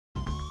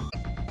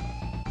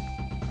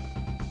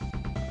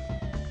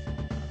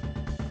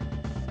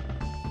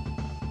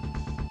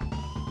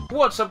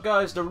What's up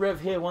guys,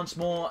 TheRev here once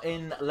more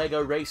in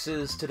LEGO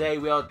Races. Today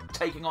we are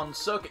taking on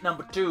circuit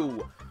number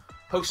 2,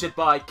 hosted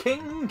by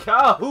King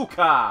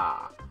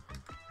Kahuka.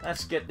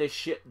 Let's get this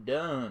shit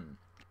done.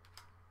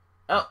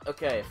 Oh,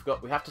 okay, I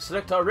forgot we have to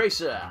select our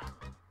racer,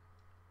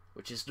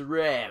 which is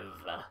TheRev,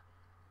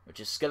 which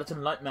is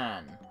Skeleton Light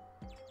Man.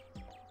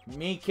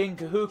 Me, King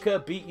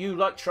Kahuka, beat you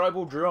like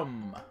tribal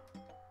drum.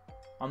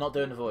 I'm not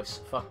doing the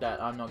voice. Fuck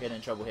that, I'm not getting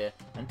in trouble here.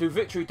 And do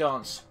victory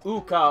dance.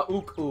 Ooka,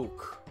 ook,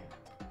 ook.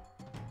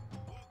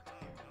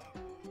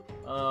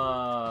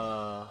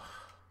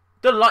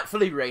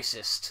 Delightfully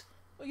racist.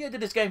 What year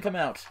did this game come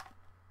out?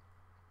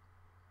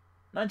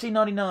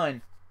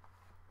 1999.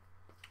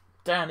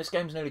 Damn, this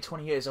game's nearly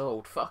 20 years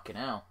old. Fucking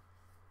hell.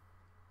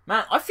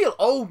 Man, I feel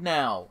old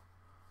now.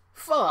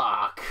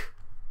 Fuck.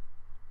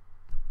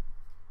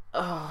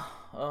 In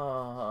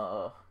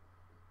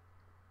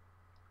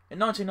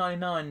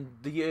 1999,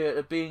 the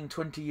year being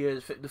 20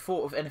 years, the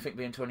thought of anything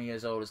being 20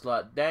 years old is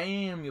like,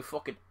 damn, you're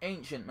fucking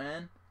ancient,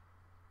 man.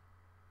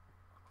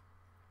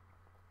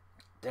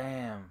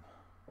 Damn.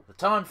 The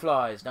time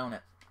flies, don't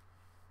it?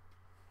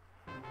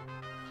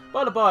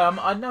 By the by,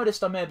 I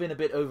noticed I may have been a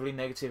bit overly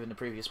negative in the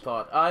previous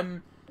part.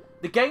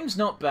 The game's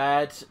not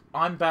bad,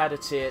 I'm bad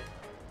at it,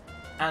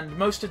 and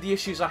most of the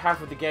issues I have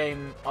with the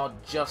game are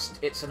just,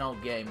 it's an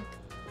old game.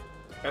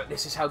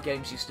 This is how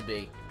games used to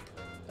be.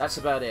 That's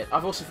about it.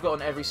 I've also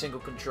forgotten every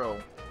single control.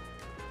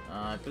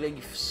 I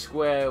believe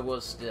square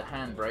was the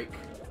handbrake.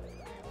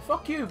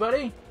 Fuck you,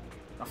 buddy!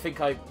 I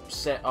think I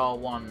set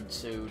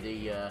R1 to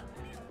the,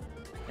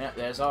 Yep,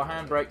 there's our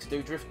handbrake to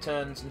do drift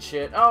turns and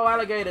shit. Oh,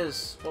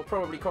 alligators! Well,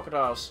 probably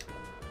crocodiles.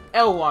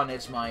 L1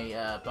 is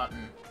my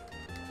button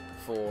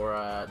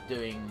for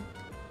doing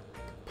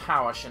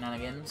power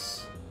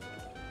shenanigans.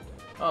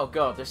 Oh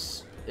god,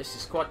 this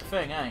is quite the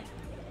thing, eh?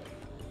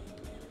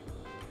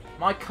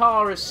 My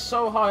car is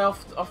so high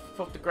off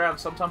the ground,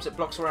 sometimes it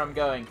blocks where I'm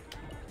going.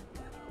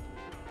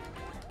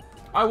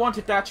 I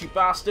wanted that, you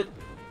bastard!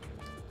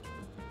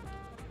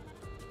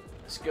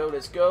 Let's go,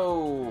 let's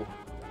go!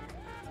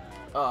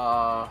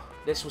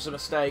 This was a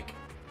mistake.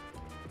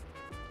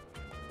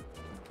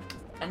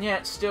 And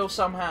yet, still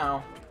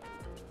somehow,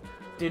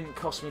 didn't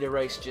cost me the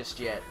race just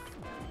yet.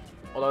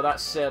 Although that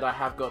said, I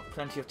have got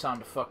plenty of time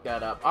to fuck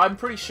that up. I'm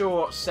pretty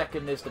sure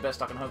second is the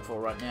best I can hope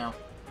for right now.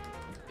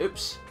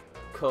 Oops.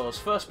 Because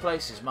first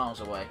place is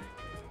miles away.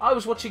 I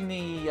was watching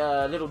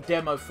the little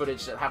demo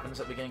footage that happens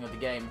at the beginning of the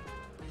game.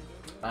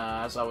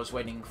 As I was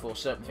waiting for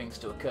certain things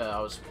to occur, I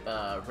was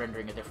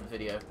rendering a different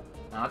video.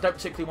 And I don't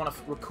particularly want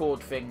to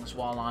record things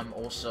while I'm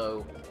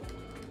also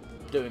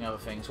doing other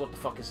things. What the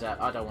fuck is that?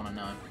 I don't want to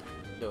know.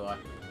 Do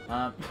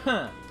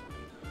I?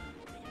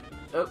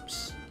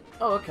 Oops.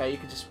 Oh, okay, you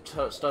can just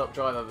start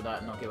drive over that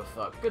and not give a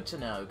fuck. Good to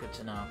know, good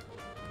to know.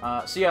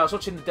 So yeah, I was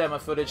watching the demo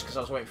footage because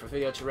I was waiting for a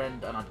video to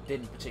render, and I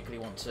didn't particularly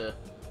want to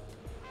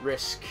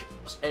risk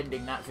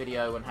ending that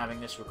video and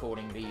having this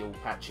recording be all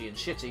patchy and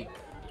shitty,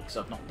 because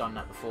I've not done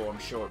that before. I'm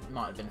sure it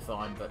might have been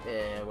fine, but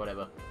yeah,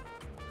 whatever.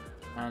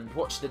 And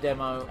watch the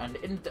demo, and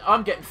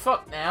I'm getting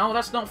fucked now.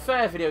 That's not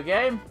fair, video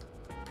game.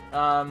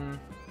 Yeah,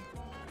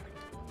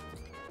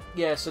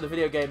 so the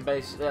video game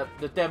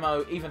the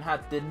demo even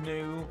had the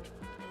new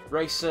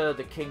racer,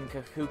 the King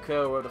Kahuka,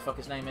 or whatever the fuck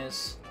his name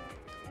is,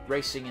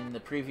 racing in the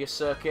previous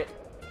circuit.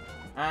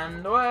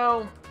 And,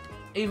 well,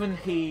 even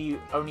he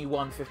only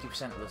won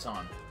 50% of the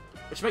time,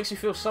 which makes me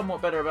feel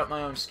somewhat better about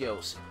my own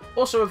skills.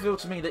 Also revealed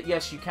to me that,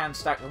 yes, you can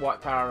stack the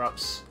white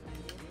power-ups,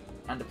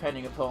 and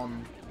depending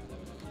upon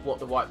what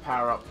the white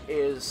power-up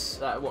is,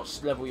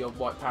 what level your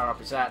white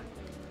power-up is at,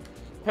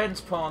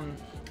 depends upon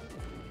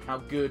how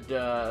good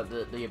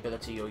the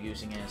ability you're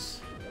using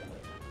is.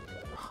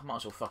 I might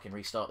as well fucking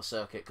restart the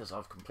circuit, because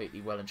I've completely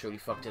well and truly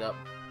fucked it up.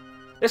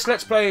 This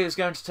Let's Play is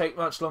going to take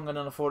much longer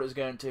than I thought it was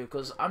going to,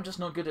 because I'm just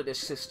not good at this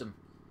system.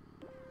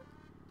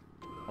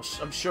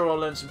 I'm sure I'll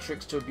learn some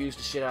tricks to abuse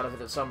the shit out of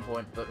it at some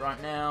point, but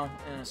right now,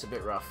 it's a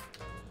bit rough.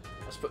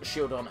 Let's put the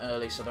shield on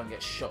early so I don't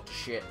get shot to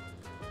shit.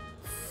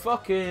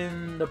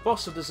 Fucking the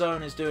boss of the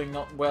zone is doing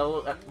not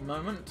well at the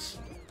moment.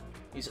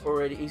 He's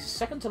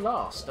second to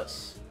last.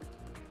 That's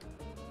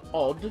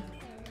odd.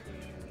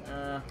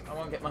 I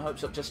won't get my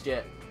hopes up just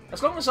yet.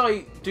 As long as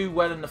I do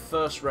well in the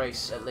first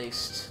race, at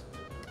least,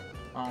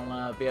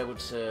 I'll be able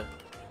to,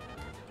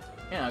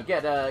 you know,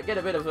 get a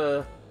bit of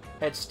a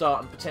head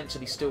start and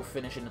potentially still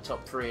finish in the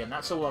top 3. And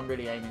that's all I'm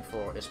really aiming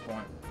for at this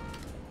point.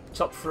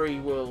 Top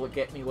 3 will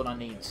get me what I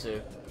need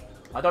to.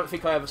 I don't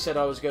think I ever said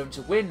I was going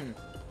to win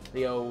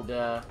the old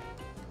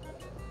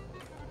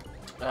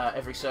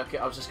every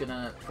circuit. I was just going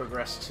to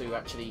progress to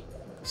actually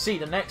see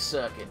the next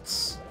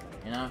circuits,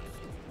 you know.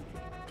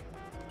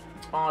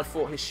 I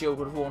thought his shield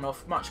would have worn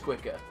off much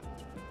quicker.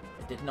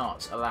 It did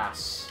not,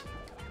 alas.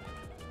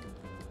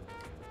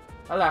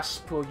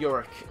 Alas, poor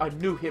Yorick. I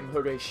knew him,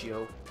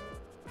 Horatio.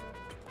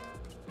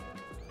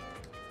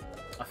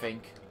 I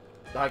think.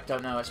 I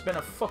don't know, it's been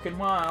a fucking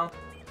while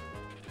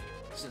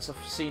since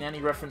I've seen any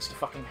reference to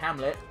fucking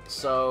Hamlet,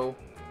 so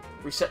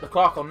reset the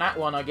clock on that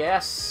one, I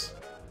guess.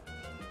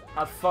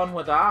 Have fun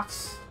with that.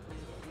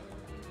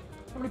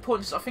 How many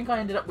points? I think I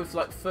ended up with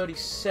like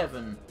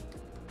 37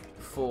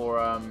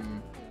 for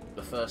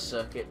the first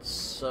circuit,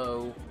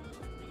 so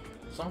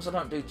as long as I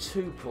don't do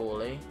too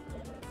poorly,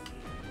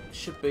 it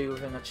should be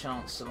within a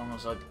chance so long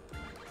as I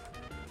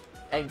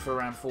aim for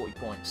around 40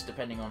 points,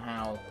 depending on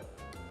how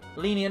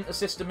lenient the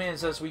system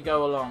is as we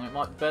go along. It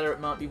might be better, it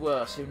might be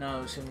worse, who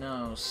knows, who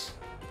knows.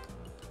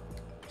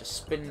 Just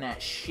spin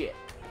that shit.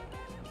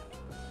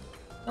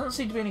 Doesn't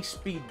seem to be any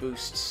speed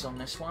boosts on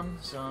this one,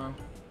 so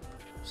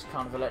it's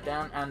kind of a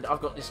letdown. And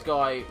I've got this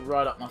guy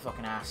right up my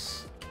fucking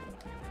ass.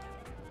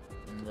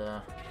 And,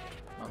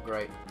 not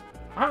great.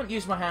 I haven't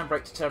used my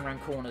handbrake to turn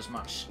around corners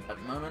much at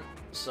the moment,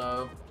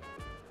 so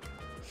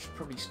I should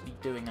probably be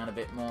doing that a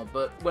bit more.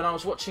 But when I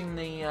was watching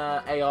the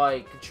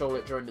AI control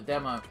it during the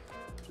demo,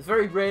 they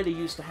very rarely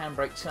use the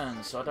handbrake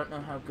turns, so I don't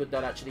know how good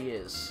that actually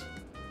is.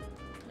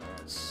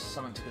 It's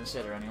something to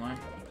consider anyway.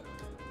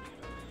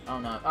 Oh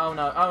no, oh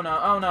no, oh no,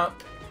 oh no!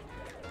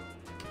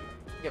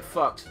 Get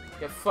fucked.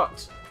 Get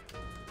fucked.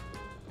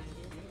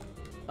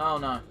 Oh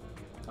no.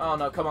 Oh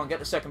no, come on, get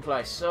to second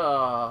place.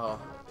 Oh.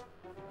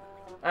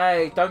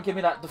 Hey, don't give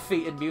me that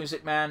defeated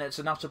music, man. It's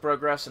enough to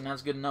progress, and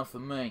that's good enough for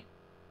me.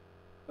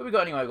 What we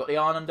got anyway? We've got the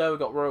Ananda, we've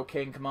got Royal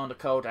King, Commander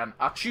Cold, and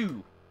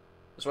Achu,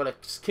 as well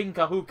as King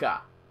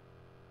Kahuka.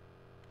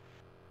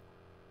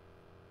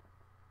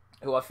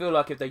 Who I feel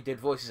like if they did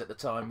voices at the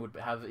time would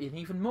have an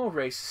even more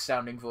racist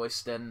sounding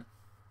voice than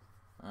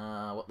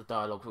what the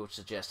dialogue would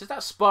suggest. Is that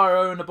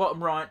Spyro in the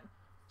bottom right?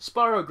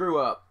 Spyro grew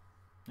up.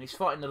 And he's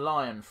fighting the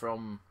lion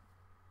from...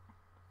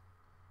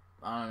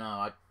 I don't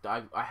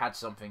know. I had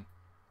something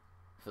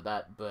for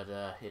that, but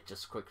it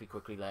just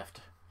quickly left.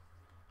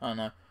 I don't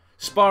know.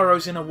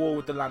 Spyro's in a war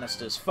with the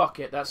Lannisters. Fuck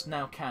it, that's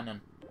now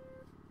canon.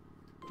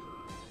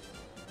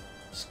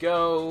 Let's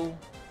go.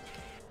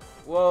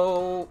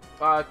 Whoa.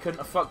 I couldn't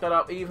have fucked that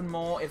up even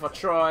more if I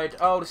tried.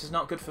 Oh, this is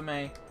not good for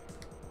me.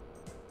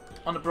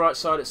 On the bright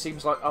side, it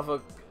seems like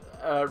other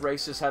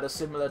racers had a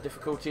similar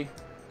difficulty.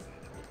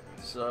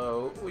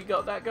 So, we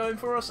got that going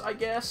for us, I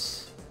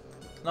guess.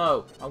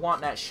 No, I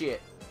want that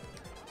shit.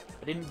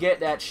 I didn't get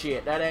that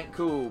shit. That ain't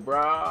cool,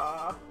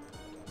 brah.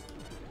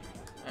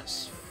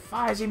 That's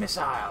Fiery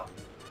Missile.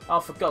 Oh,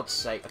 for God's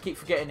sake. I keep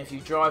forgetting if you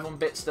drive on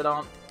bits that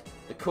aren't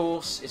the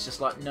course, it's just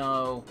like,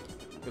 no,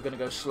 you're going to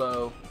go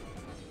slow.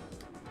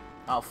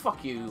 Oh,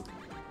 fuck you.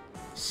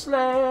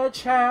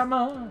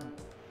 Sledgehammer.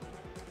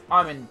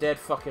 I'm in dead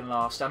fucking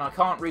last, and I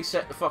can't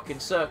reset the fucking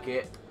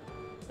circuit,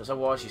 because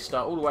otherwise you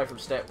start all the way from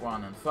step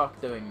 1, and fuck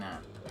doing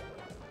that.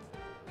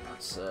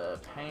 That's a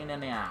pain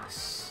in the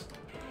ass.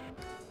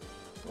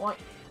 Why?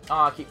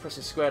 Ah, I keep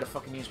pressing square to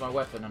fucking use my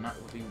weapon, and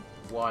that would be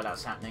why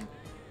that's happening.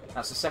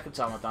 That's the second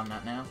time I've done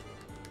that now.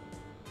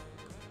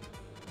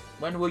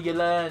 When will you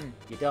learn,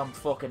 you dumb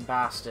fucking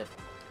bastard?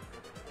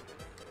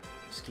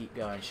 Let's keep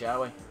going,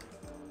 shall we?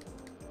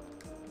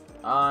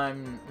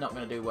 I'm not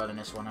going to do well in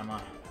this one, am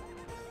I?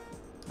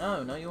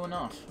 No, no, you are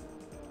not.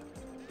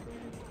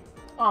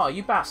 Oh,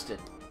 you bastard.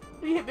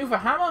 You hit me with a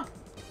hammer?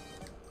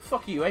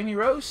 Fuck you, Amy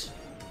Rose.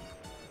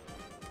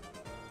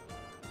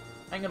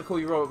 I ain't going to call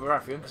you Robert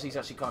Baratheon, because he's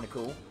actually kind of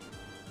cool.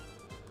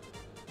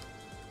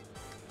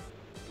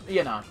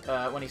 You know,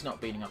 when he's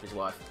not beating up his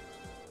wife.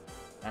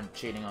 And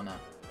cheating on her.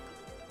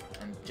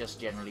 And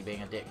just generally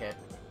being a dickhead.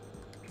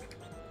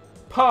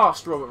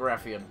 Past Robert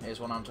Baratheon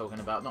is what I'm talking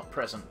about, not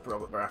present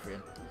Robert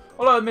Baratheon.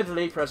 Although,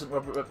 admittedly, present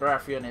Robert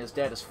Baratheon is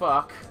dead as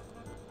fuck.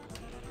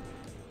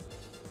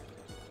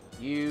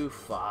 You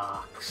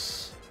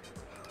fucks.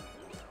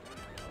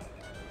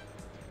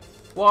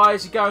 Why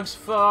is he going so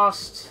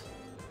fast?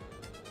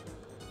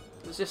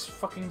 Is this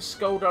fucking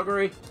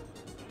skullduggery?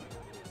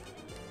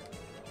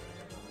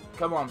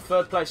 Come on,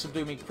 third place will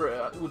do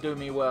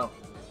me well.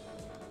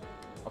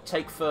 I'll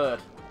take third.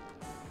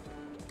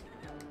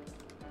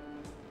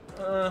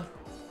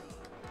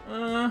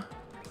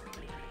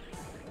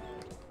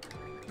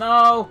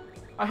 No!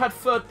 I had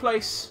third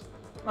place.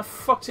 I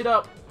fucked it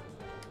up.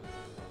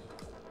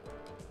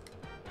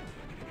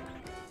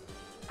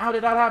 How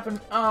did that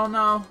happen? Oh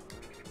no.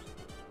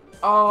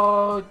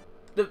 Oh,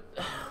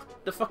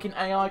 the fucking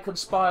AI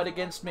conspired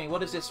against me.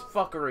 What is this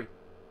fuckery?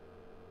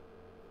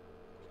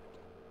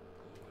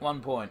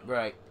 1 point.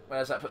 Great. Where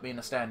does that put me in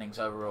the standings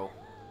overall?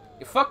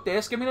 You fuck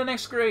this. Give me the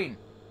next screen.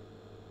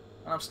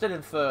 And I'm still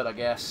in third, I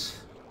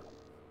guess.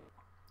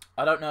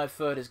 I don't know if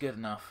third is good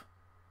enough.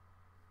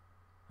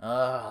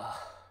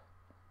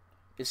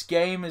 This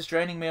game is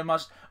draining me of my...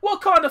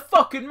 What kind of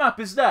fucking map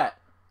is that?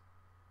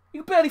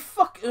 You can barely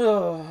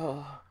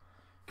you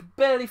can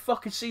barely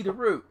fucking see the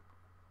route.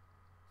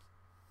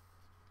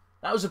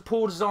 That was a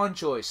poor design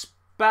choice.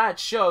 Bad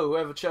show,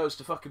 whoever chose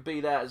to fucking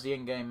be that as the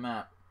in-game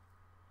map.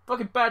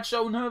 Fucking bad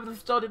show, and whoever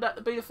decided that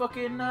to be the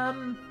fucking,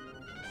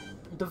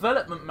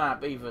 development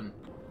map, even.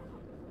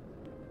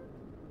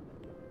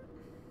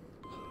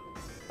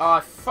 Oh, I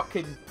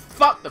fucking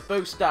fucked the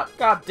boost up.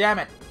 God damn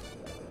it.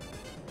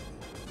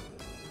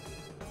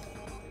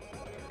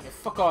 Yeah,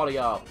 fuck all of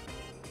y'all.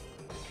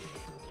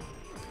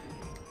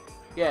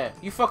 Yeah,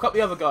 you fuck up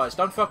the other guys.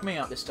 Don't fuck me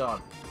up this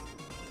time.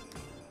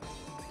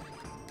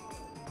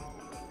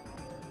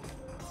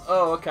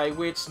 Oh, okay,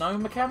 weird snow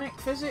mechanic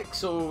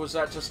physics? Or was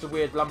that just a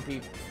weird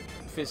lumpy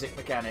physic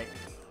mechanic?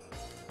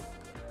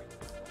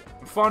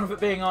 I'm fine with it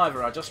being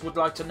either, I just would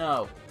like to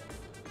know.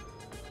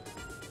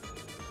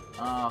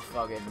 Ah,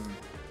 fucking...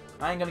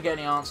 I ain't gonna get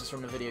any answers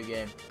from the video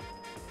game.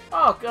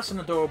 Oh, that's an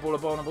adorable,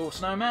 abominable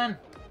snowman.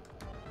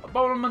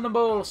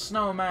 Abominable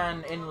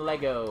snowman in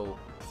Lego.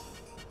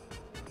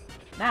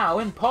 Now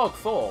in Pog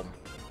form.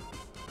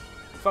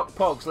 Fuck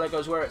Pogs,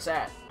 Lego's where it's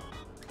at.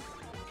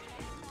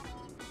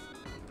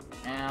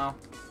 Now.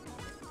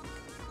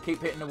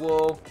 Keep hitting the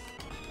wall.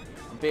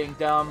 I'm being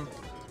dumb.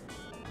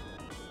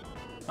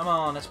 Come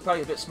on, let's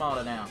play a bit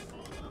smarter now.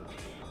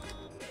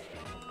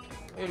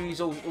 All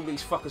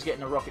these fuckers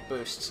getting the rocket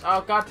boosts.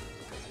 Oh, god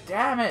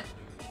damn it!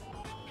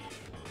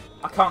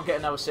 I can't get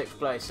another 6th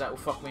place. That will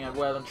fuck me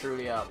well and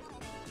truly up.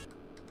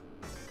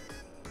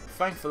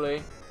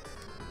 Thankfully,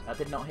 that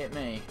did not hit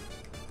me.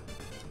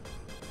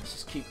 Let's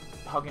just keep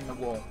hugging the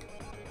wall.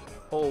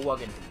 Or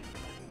wugging.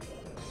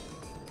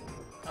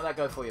 How'd that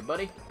go for you,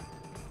 buddy?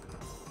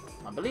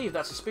 I believe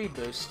that's a speed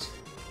boost.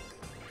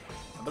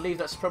 I believe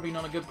that's probably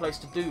not a good place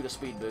to do the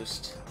speed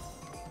boost.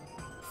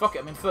 Fuck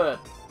it, I'm in 3rd.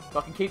 If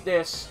I can keep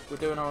this, we're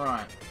doing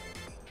alright.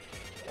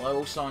 Although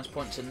all signs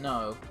point to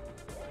no.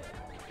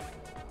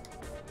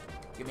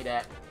 Give me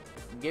that.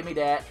 Give me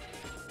that.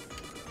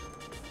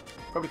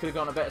 Probably could have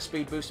gotten a better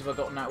speed boost if I'd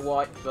gotten that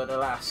white, but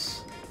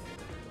alas,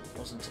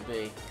 wasn't to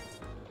be.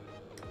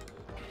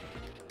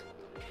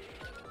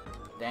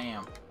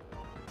 Damn.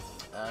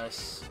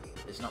 This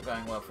is not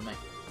going well for me.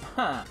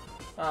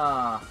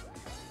 Ah.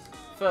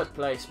 3rd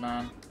place,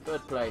 man.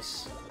 3rd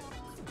place.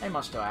 Ain't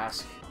much to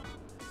ask.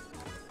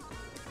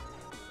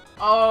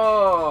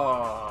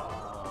 Oh.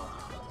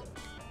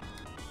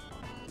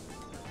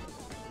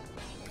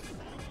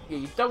 Yeah,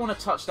 you don't want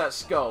to touch that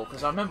skull,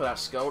 because I remember that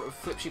skull, it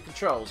flips your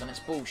controls, and it's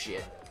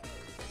bullshit.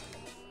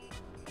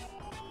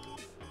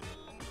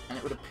 And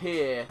it would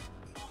appear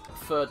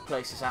 3rd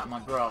place is out of my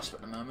grasp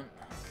at the moment.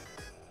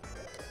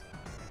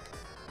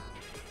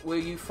 Will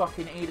you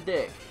fucking eat a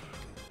dick?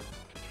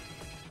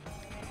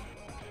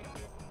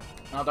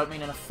 And I don't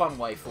mean in a fun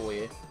way for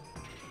you.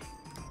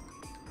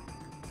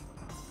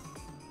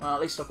 Well, at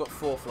least I've got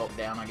 4th locked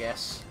down, I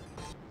guess.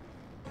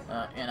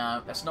 You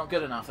know, that's not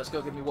good enough. That's got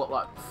to give me, what,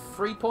 like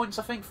 3 points,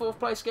 I think 4th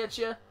place gets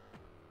you?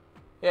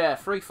 Yeah,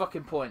 3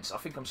 fucking points. I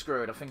think I'm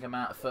screwed. I think I'm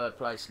out of 3rd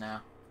place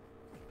now.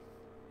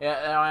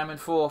 Yeah, there I am in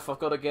 4th. I've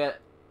got to get...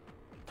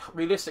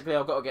 Realistically,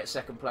 I've got to get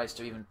 2nd place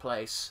to even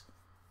place.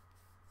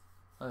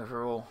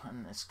 Overall.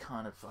 And it's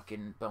kind of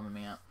fucking bumming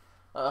me out.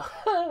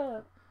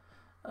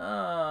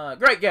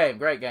 Great game.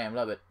 Great game.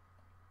 Love it.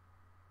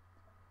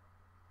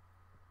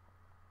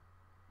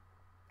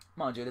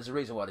 Mind you, there's a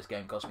reason why this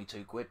game cost me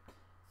 £2.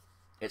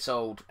 It's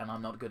old, and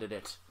I'm not good at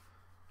it.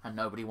 And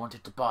nobody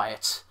wanted to buy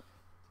it.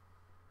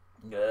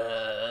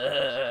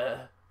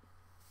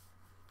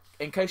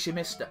 In case you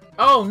missed it.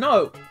 Oh,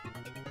 no!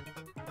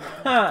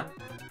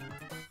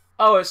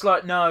 Oh, it's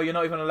like, no, you're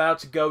not even allowed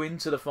to go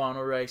into the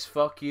final race.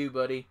 Fuck you,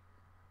 buddy.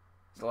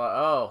 It's like,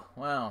 oh,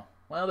 well.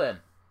 Well then.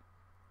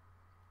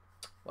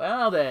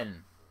 Well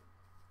then.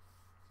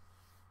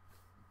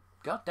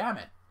 God damn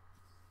it.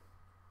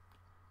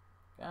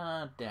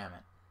 God damn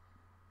it.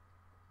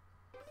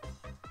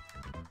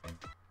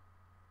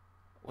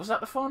 Was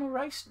that the final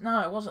race?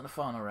 No, it wasn't the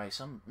final race.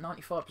 I'm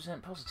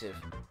 95% positive.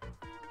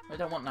 We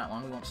don't want that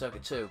one. We want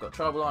Circuit 2. We've got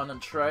Tribal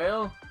Island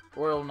Trail,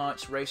 Royal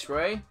Knights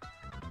Raceway,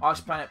 Ice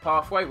Planet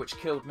Pathway, which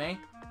killed me,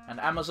 and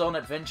Amazon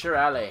Adventure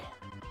Alley.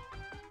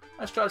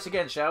 Let's try this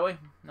again, shall we?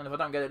 And if I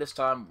don't get it this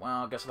time,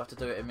 well, I guess I'll have to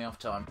do it in my off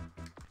time.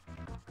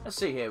 Let's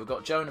see here. We've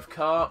got Joan of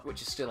Cart,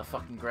 which is still a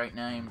fucking great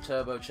name,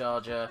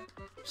 Turbocharger,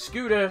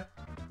 Scooter,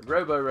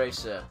 Robo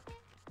Racer.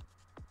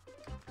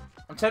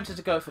 I'm tempted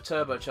to go for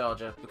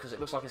Turbocharger because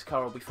it looks like his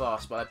car will be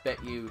fast, but I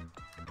bet you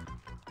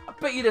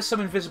there's some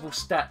invisible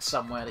stat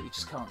somewhere that you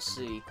just can't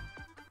see.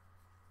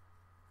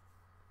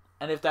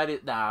 And if that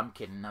is... Nah, I'm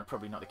kidding. That's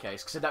probably not the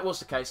case. Because if that was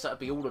the case, that would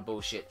be all the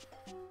bullshit.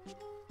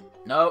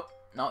 Nope.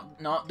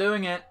 Not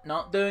doing it.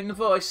 Not doing the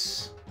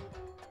voice.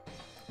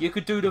 You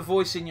could do the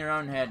voice in your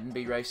own head and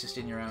be racist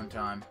in your own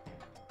time.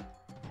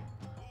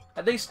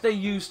 At least they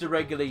used the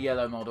regular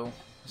yellow model,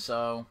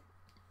 so...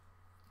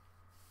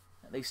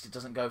 At least it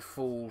doesn't go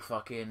full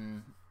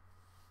fucking...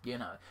 You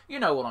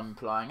know what I'm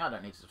implying. I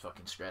don't need to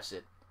fucking stress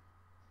it.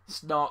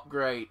 It's not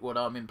great what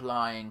I'm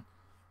implying.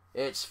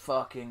 It's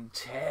fucking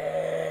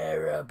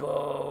terrible.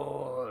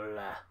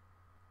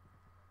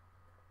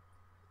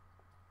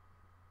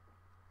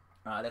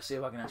 Alright, let's see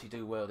if I can actually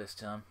do well this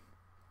time.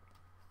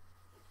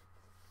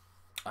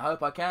 I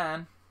hope I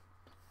can.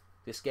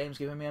 This game's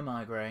giving me a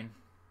migraine.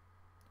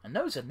 And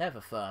those are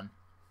never fun.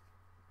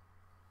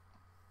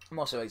 I'm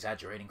also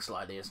exaggerating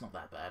slightly. It's not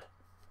that bad.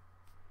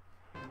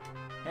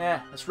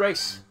 Yeah, let's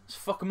race. Let's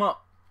fuck them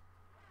up.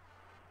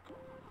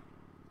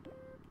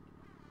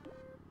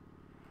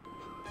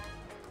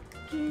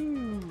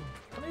 Can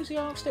I use the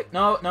arm stick?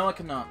 No, I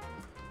cannot.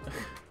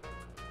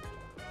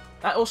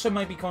 That also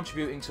may be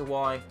contributing to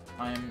why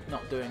I'm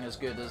not doing as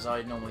good as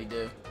I normally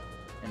do.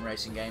 in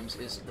racing games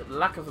is the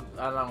lack of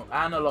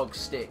analog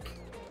stick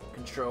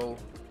control.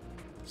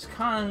 It's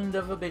kind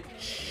of a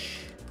bitch.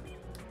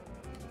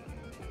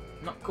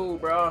 Not cool,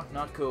 bro.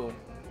 Not cool.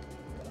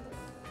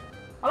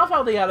 I love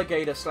how the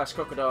alligator slash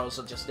crocodiles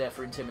are just there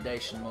for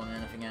intimidation more than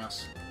anything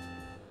else.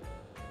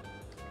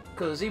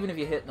 Because even if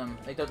you hit them,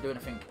 they don't do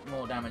anything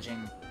more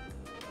damaging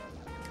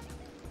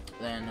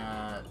than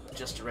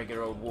just a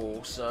regular old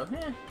wall. So,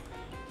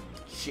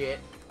 shit.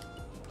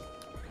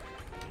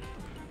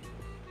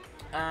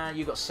 And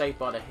you got saved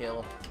by the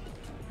hill.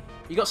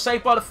 You got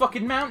saved by the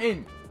fucking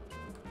mountain!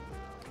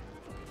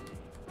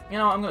 You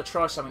know what, I'm going to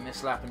try something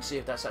this lap and see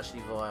if that's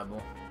actually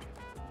viable.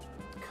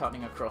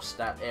 Cutting across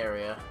that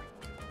area.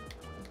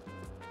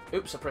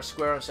 Oops, I pressed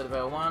square instead of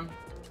L1.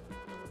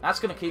 That's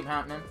going to keep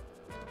happening.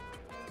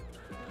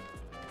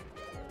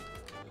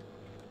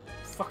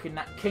 Fucking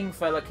that king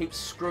fella keeps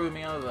screwing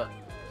me over.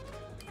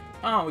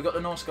 Oh, we got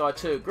the North Sky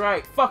too.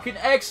 Great. Fucking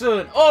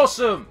excellent.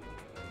 Awesome!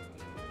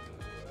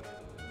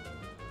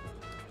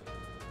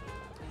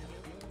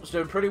 I was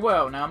doing pretty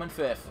well. Now I'm in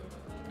 5th.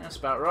 That's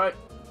about right.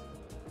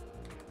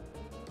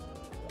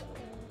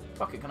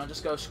 Fuck it, can I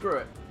just go screw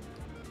it?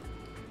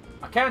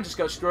 I can just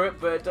go screw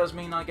it, but it does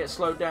mean I get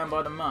slowed down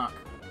by the mark.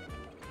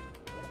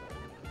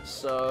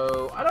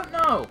 So, I don't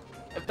know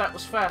if that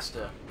was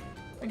faster.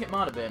 I think it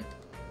might have been.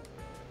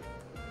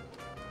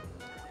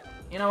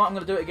 You know what, I'm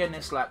going to do it again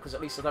this lap, because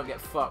at least I don't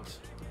get fucked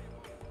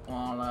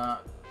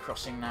while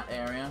crossing that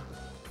area.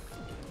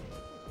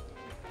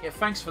 Yeah,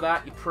 thanks for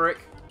that, you prick.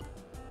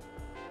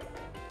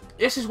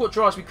 This is what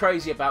drives me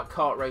crazy about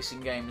kart racing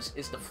games,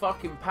 is the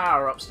fucking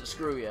power-ups that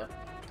screw you.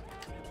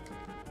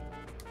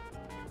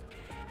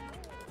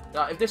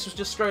 If this was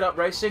just straight up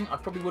racing, I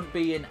probably wouldn't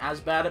be in as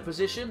bad a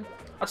position.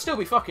 I'd still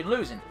be fucking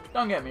losing,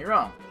 don't get me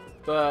wrong.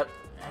 But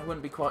it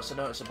wouldn't be quite so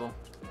noticeable.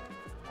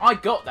 I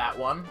got that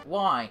one.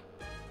 Why?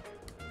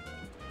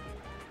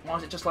 Why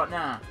is it just like,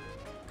 nah?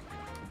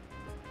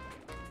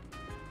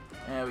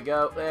 There we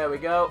go, there we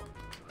go.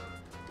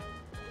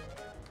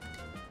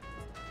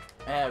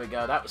 There we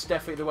go, that was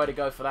definitely the way to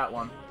go for that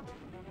one.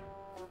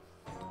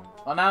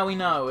 Well, now we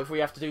know if we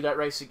have to do that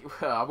race...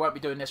 Well, I won't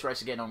be doing this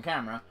race again on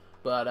camera.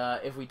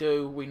 But if we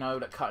do, we know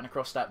that cutting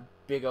across that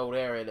big old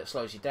area that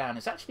slows you down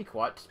is actually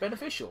quite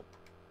beneficial.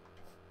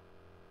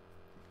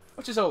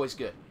 Which is always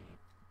good.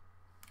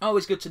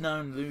 Always good to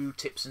know new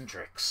tips and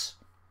tricks.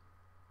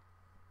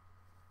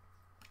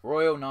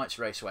 Royal Knights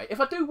Raceway. If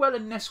I do well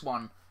in this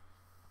one,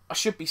 I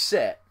should be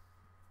set.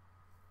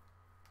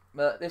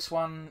 But this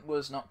one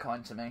was not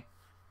kind to me.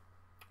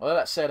 Well,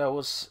 that said, it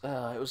was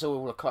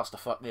all a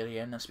clusterfuck near the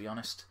end, let's be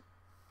honest.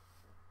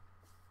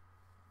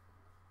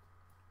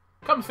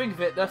 Come to think of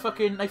it,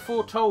 they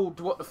foretold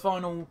what the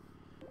final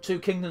 2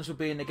 kingdoms would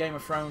be in the Game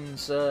of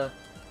Thrones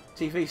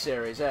TV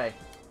series, eh?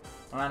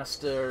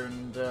 Lannister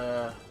and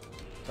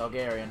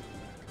Targaryen.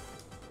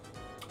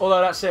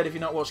 Although that said, if you've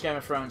not watched Game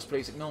of Thrones,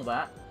 please ignore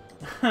that.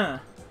 I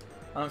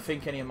don't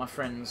think any of my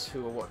friends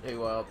who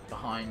are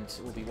behind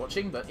will be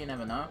watching, but you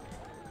never know.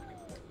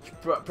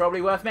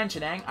 Probably worth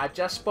mentioning, I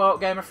just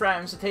spoiled Game of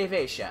Thrones, the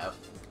TV show.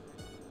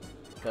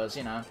 Because,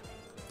 you know,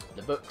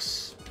 the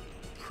books...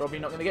 probably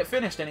not going to get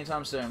finished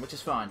anytime soon, which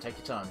is fine. Take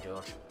your time,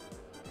 George.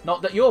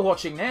 Not that you're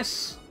watching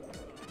this.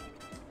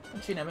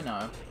 But you never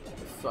know.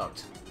 You're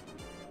fucked.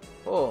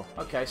 Oh,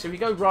 okay. So if you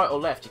go right or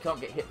left, you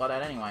can't get hit by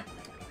that anyway.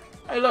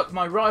 Hey, look,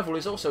 my rival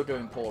is also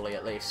doing poorly,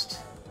 at least.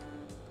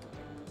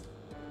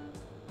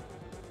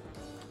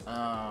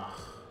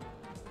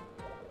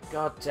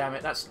 God damn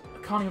it. I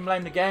can't even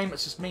blame the game.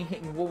 It's just me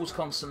hitting walls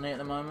constantly at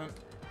the moment.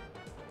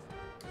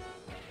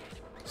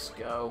 Let's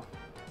go.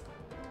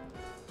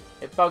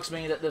 It bugs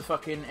me that the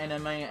fucking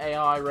enemy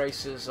AI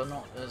racers are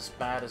not as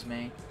bad as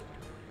me.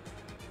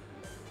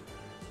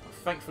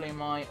 Thankfully,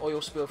 my oil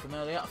spill from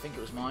earlier, I think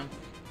it was mine,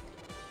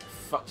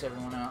 fucked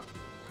everyone up.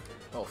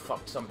 Or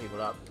fucked some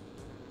people up.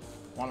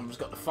 One of them's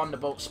got the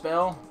Thunderbolt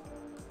spell.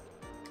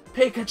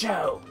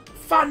 Pikachu!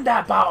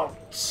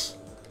 Thunderbolts!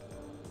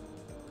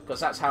 Because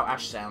that's how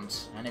Ash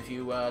sounds. And if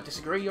you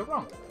disagree, you're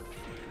wrong.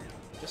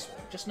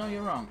 Just know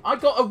you're wrong. I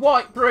got a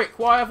white brick!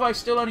 Why have I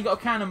still only got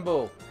a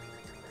cannonball?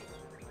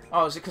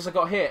 Oh, is it because I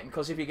got hit? And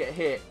because if you get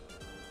hit,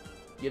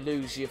 you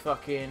lose your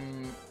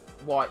fucking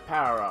white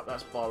power-up.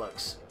 That's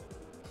bollocks.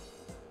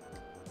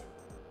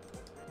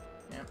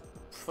 Yep.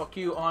 Fuck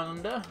you,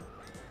 Islander.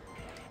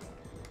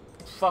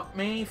 Fuck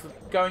me for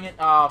going in...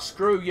 Ah,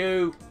 screw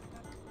you.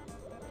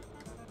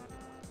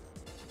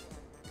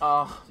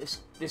 Ah, this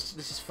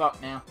is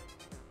fucked now.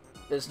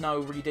 There's no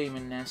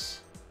redeeming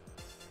this.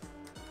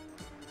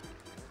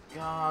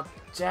 God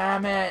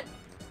damn it.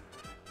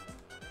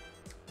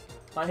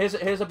 Like,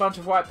 here's a bunch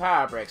of white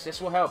power bricks.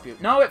 This will help you.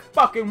 No, it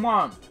fucking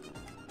won't.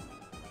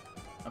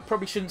 I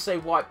probably shouldn't say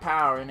white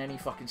power in any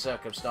fucking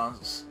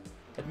circumstance.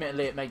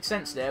 Admittedly, it made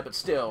sense there, but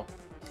still.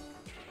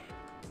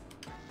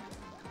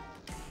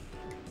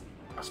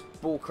 That's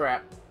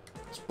bullcrap.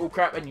 It's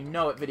bullcrap, and you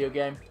know it, video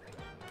game.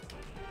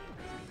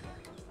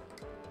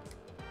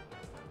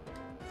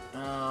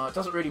 It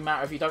doesn't really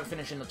matter if you don't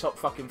finish in the top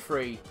fucking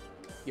 3.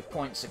 Your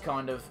points are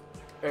kind of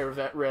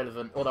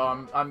irrelevant.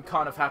 Although I'm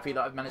kind of happy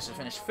that I've managed to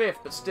finish 5th,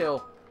 but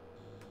still.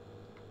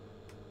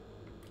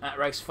 That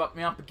race fucked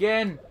me up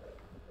again.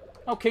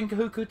 Oh, King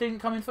Kahuku didn't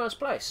come in 1st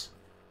place.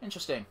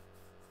 Interesting.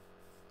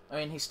 I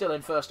mean, he's still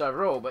in 1st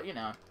overall, but you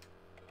know.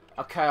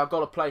 Okay, I've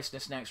got to place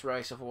this next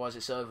race, otherwise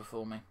it's over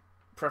for me.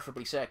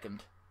 Preferably 2nd.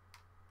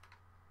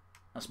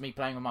 That's me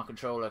playing with my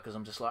controller, because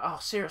I'm just like, oh,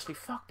 seriously,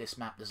 fuck this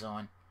map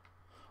design.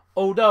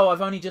 Although,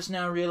 I've only just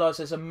now realised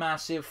there's a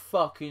massive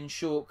fucking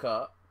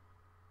shortcut,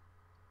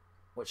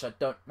 which I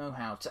don't know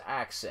how to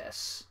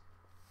access.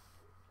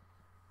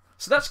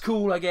 So that's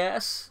cool, I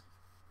guess.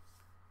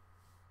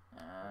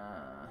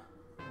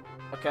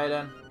 Okay,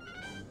 then.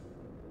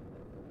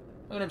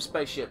 Look at them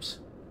spaceships.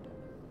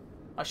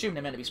 I assume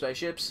they're meant to be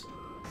spaceships.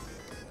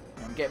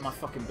 I'm getting my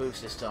fucking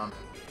boost this time.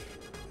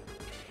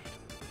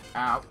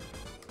 Ow.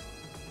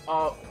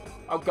 Oh.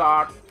 Oh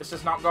god. This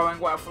is not going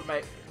well for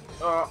me.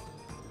 Oh.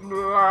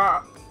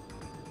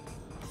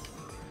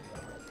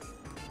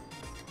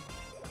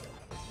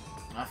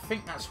 I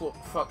think that's what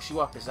fucks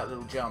you up, is that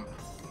little jump.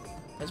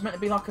 There's meant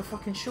to be like a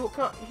fucking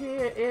shortcut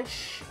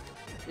here-ish.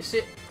 Is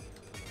it?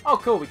 Oh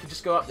cool, we can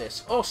just go up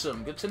this.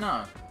 Awesome, good to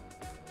know.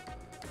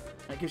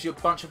 It gives you a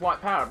bunch of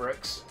white power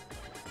bricks.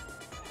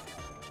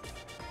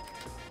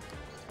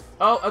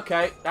 Oh,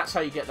 okay, that's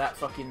how you get that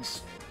fucking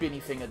spinny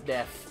thing of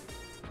death.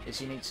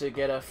 Is you need to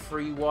get a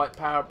free white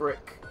power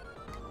brick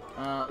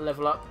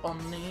level up on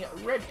the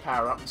red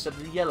power up instead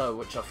of the yellow,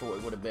 which I thought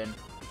it would have been.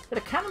 Did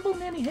a cannonball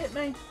nearly hit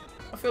me?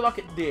 I feel like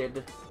it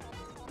did.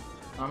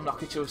 I'm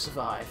lucky to have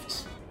survived.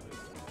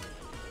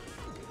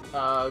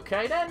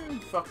 Okay then,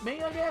 fuck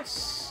me, I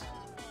guess.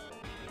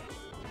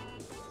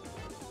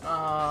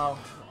 Oh.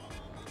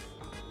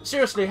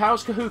 Seriously,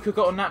 how's Kahuku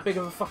gotten that big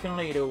of a fucking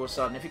lead all of a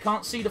sudden? If you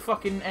can't see the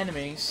fucking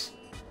enemies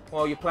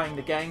while you're playing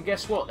the game,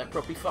 guess what? They're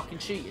probably fucking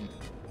cheating.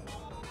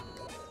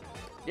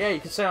 Yeah, you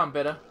can say I'm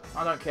bitter.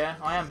 I don't care.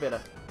 I am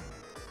bitter.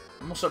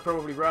 I'm also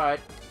probably right.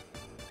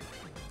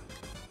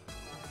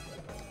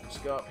 Let's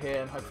go up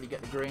here and hopefully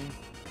get the green.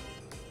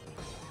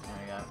 There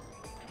we go.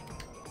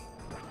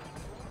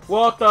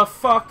 What the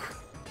fuck?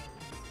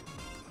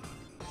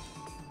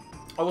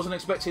 I wasn't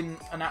expecting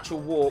an actual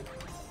warp.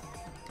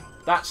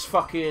 That's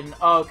fucking...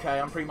 Okay,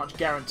 I'm pretty much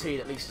guaranteed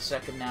at least a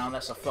second now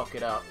unless I fuck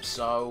it up,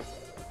 so...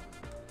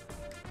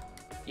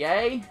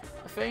 Yay,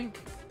 I think.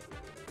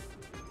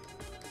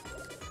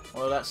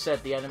 Well, that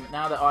said, the enemy,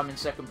 now that I'm in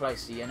 2nd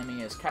place, the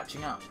enemy is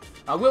catching up.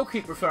 I will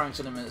keep referring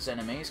to them as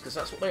enemies, because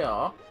that's what they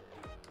are.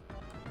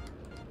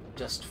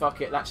 Just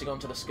fuck it, latching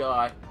onto the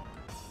sky.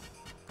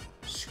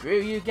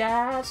 Screw you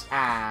guys,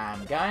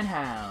 I'm going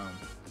home.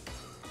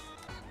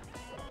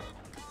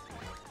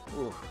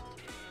 Ooh.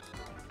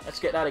 Let's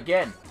get that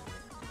again.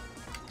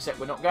 Except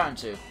we're not going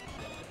to.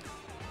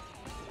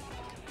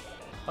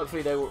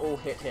 Hopefully they will all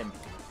hit him.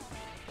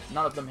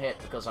 None of them hit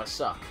because I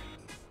suck.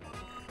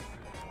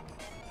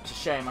 It's a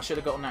shame. I should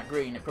have gotten that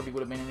green. It probably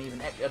would have been an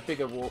even a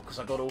bigger walk because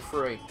I got all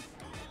 3.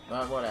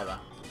 But whatever.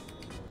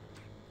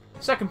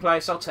 2nd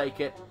place, I'll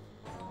take it.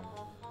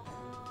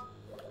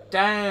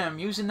 Damn,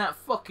 using that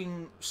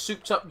fucking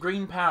souped up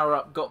green power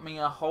up got me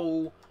a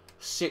whole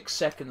 6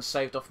 seconds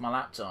saved off my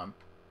lap time.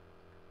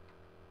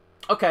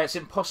 Okay, it's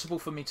impossible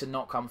for me to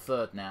not come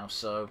 3rd now,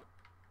 so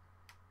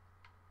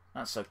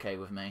that's okay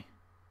with me.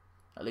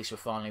 At least we're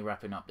finally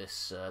wrapping up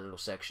this little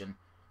section.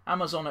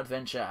 Amazon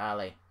Adventure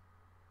Alley.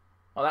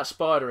 Oh, that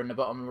spider in the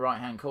bottom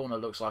right-hand corner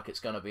looks like it's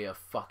going to be a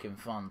fucking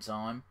fun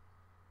time.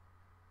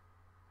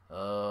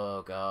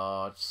 Oh,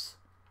 God.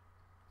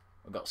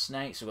 We've got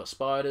snakes, we've got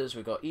spiders,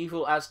 we've got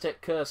evil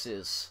Aztec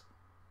curses.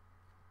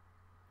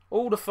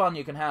 All the fun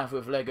you can have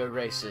with Lego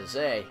races,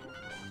 eh?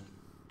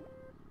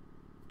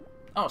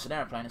 Oh, it's an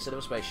aeroplane instead of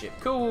a spaceship.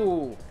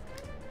 Cool!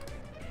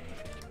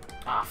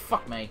 Ah,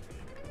 fuck me.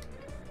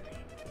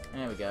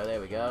 There we go, there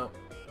we go.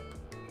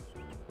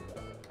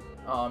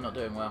 Oh, I'm not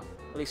doing well.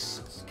 At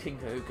least King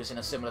Kahuka's in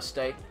a similar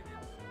state.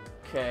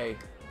 Okay.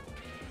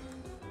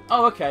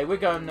 Oh, okay, we're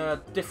going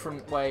a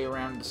different way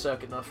around the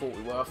circuit than I thought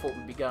we were. I thought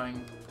we'd be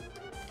going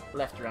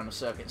left around the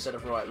circuit instead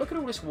of right. Look at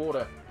all this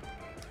water.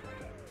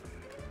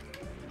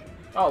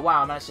 Oh,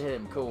 wow, I managed to hit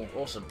him. Cool,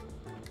 awesome.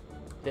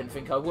 Didn't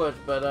think I would,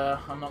 but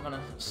I'm not going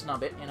to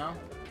snub it, you know.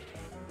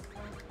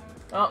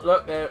 Oh,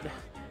 look,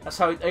 that's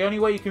how... The only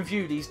way you can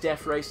view these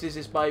death races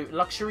is by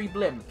luxury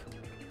blimp.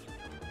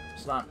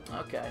 It's like,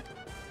 okay.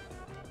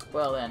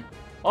 Well then.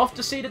 Off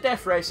to see the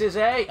death races,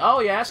 eh? Oh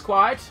yes,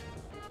 quite.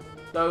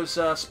 Those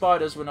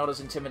spiders were not as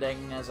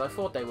intimidating as I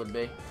thought they would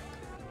be.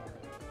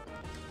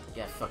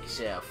 Yeah, fuck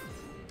yourself.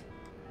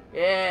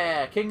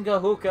 Yeah, King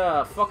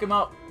Kahuka, fuck him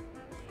up.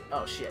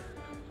 Oh shit.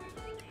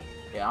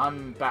 Yeah,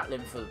 I'm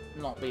battling for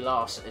not be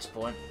last at this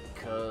point,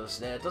 because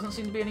there doesn't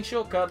seem to be any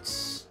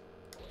shortcuts.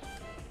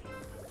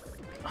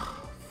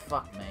 Oh,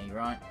 fuck me,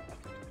 right?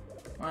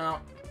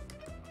 Well,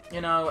 you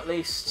know, at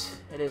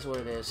least it is what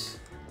it is.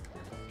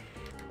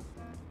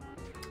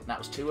 That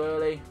was too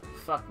early.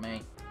 Fuck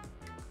me.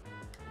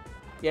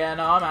 Yeah,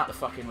 no, I'm out the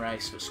fucking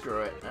race, but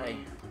screw it, hey.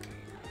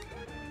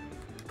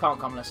 Can't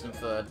come less than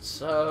 3rd,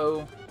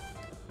 so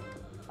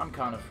I'm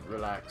kind of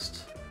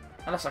relaxed.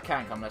 Unless I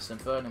can come less than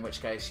third, in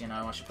which case, you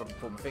know, I should probably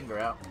pull my finger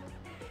out.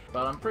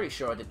 But I'm pretty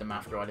sure I did the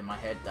math right in my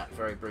head that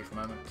very brief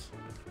moment.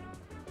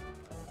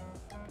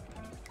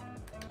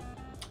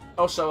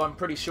 Also, I'm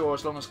pretty sure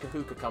as long as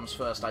Kahuka comes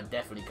first, I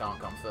definitely can't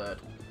come third.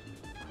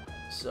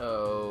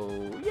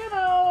 So, you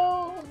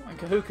know... And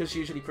Kahuka's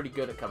usually pretty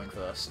good at coming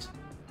first.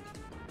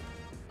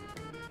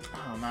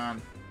 Oh,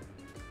 man.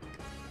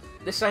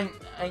 This ain't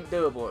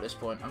doable at this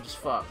point. I'm just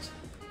fucked.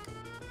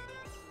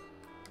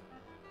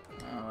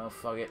 Oh, well,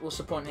 fuck it. What's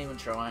the point in even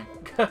trying?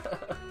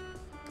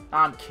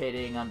 I'm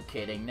kidding, I'm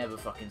kidding. Never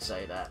fucking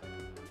say that.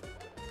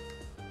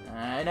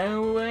 I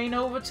know it ain't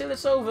over till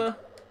it's over.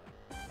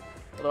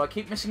 Although I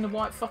keep missing the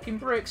white fucking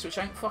bricks, which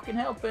ain't fucking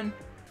helping.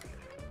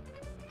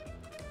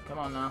 Come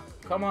on now.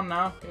 Come on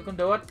now. You can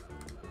do it.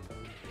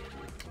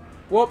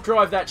 Warp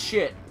drive that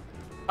shit.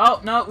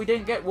 Oh, no, we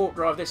didn't get warp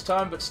drive this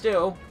time, but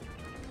still.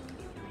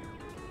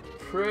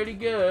 Pretty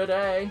good,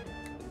 eh?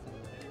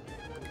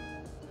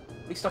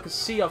 At least I can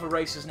see other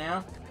races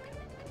now.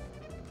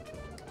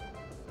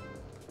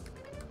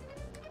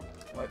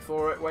 Wait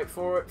for it, wait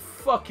for it.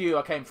 Fuck you,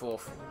 I came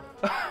fourth.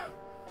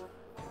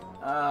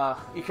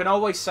 You can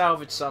always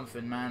salvage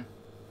something, man.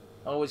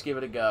 Always give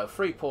it a go.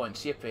 3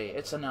 points, yippee.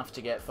 It's enough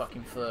to get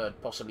fucking third,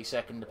 possibly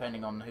second,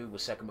 depending on who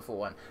was second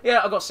beforehand.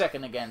 Yeah, I got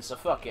second again, so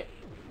fuck it.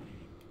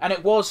 And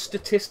it was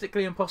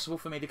statistically impossible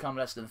for me to come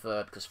less than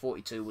third, because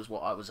 42 was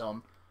what I was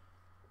on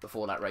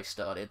before that race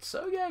started.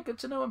 So yeah, good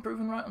to know I'm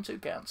proven right on 2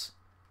 counts.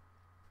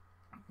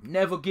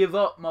 Never give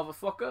up,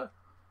 motherfucker.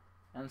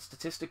 And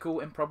statistical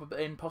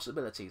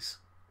impossibilities.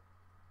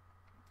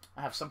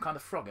 I have some kind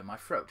of frog in my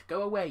throat.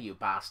 Go away, you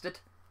bastard.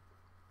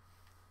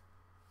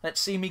 Let's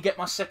see me get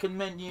my second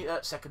menu.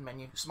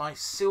 It's my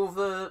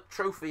silver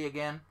trophy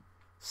again.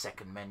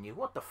 Second menu.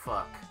 What the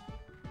fuck?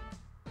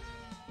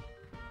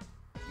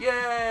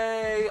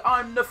 Yay!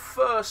 I'm the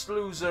first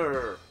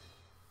loser.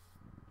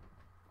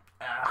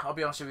 I'll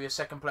be honest with you.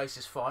 Second place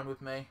is fine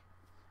with me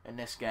in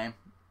this game.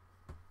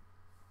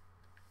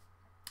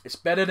 It's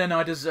better than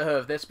I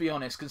deserve. Let's be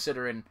honest.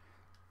 Considering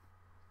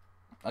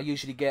I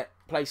usually get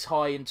place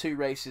high in 2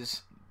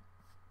 races.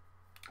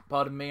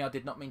 Pardon me. I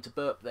did not mean to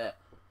burp there.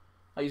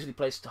 I usually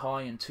placed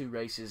high in 2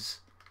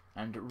 races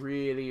and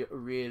really,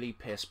 really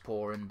piss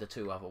poor in the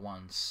 2 other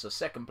ones. So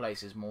second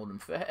place is more than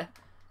fair.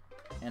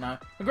 You know.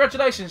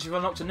 Congratulations, you've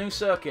unlocked a new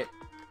circuit.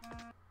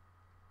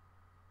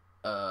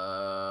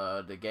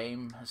 The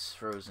game has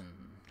frozen.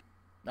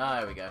 Ah,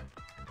 there we go.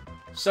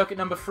 Circuit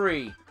number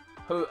 3.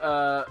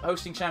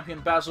 Hosting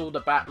champion Basil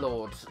the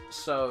Batlord.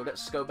 So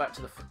let's go back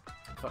to the...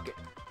 Fuck it.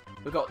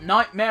 We've got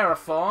Night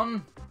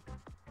Marathon,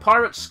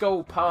 Pirate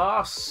Skull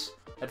Pass,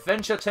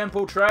 Adventure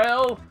Temple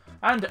Trail,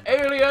 and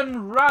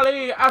Alien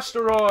Rally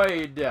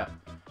Asteroid.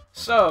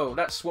 So,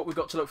 that's what we've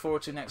got to look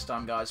forward to next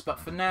time, guys. But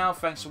for now,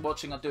 thanks for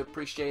watching. I do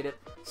appreciate it.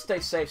 Stay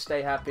safe,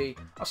 stay happy.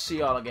 I'll see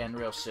y'all again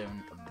real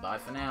soon. Bye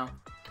for now.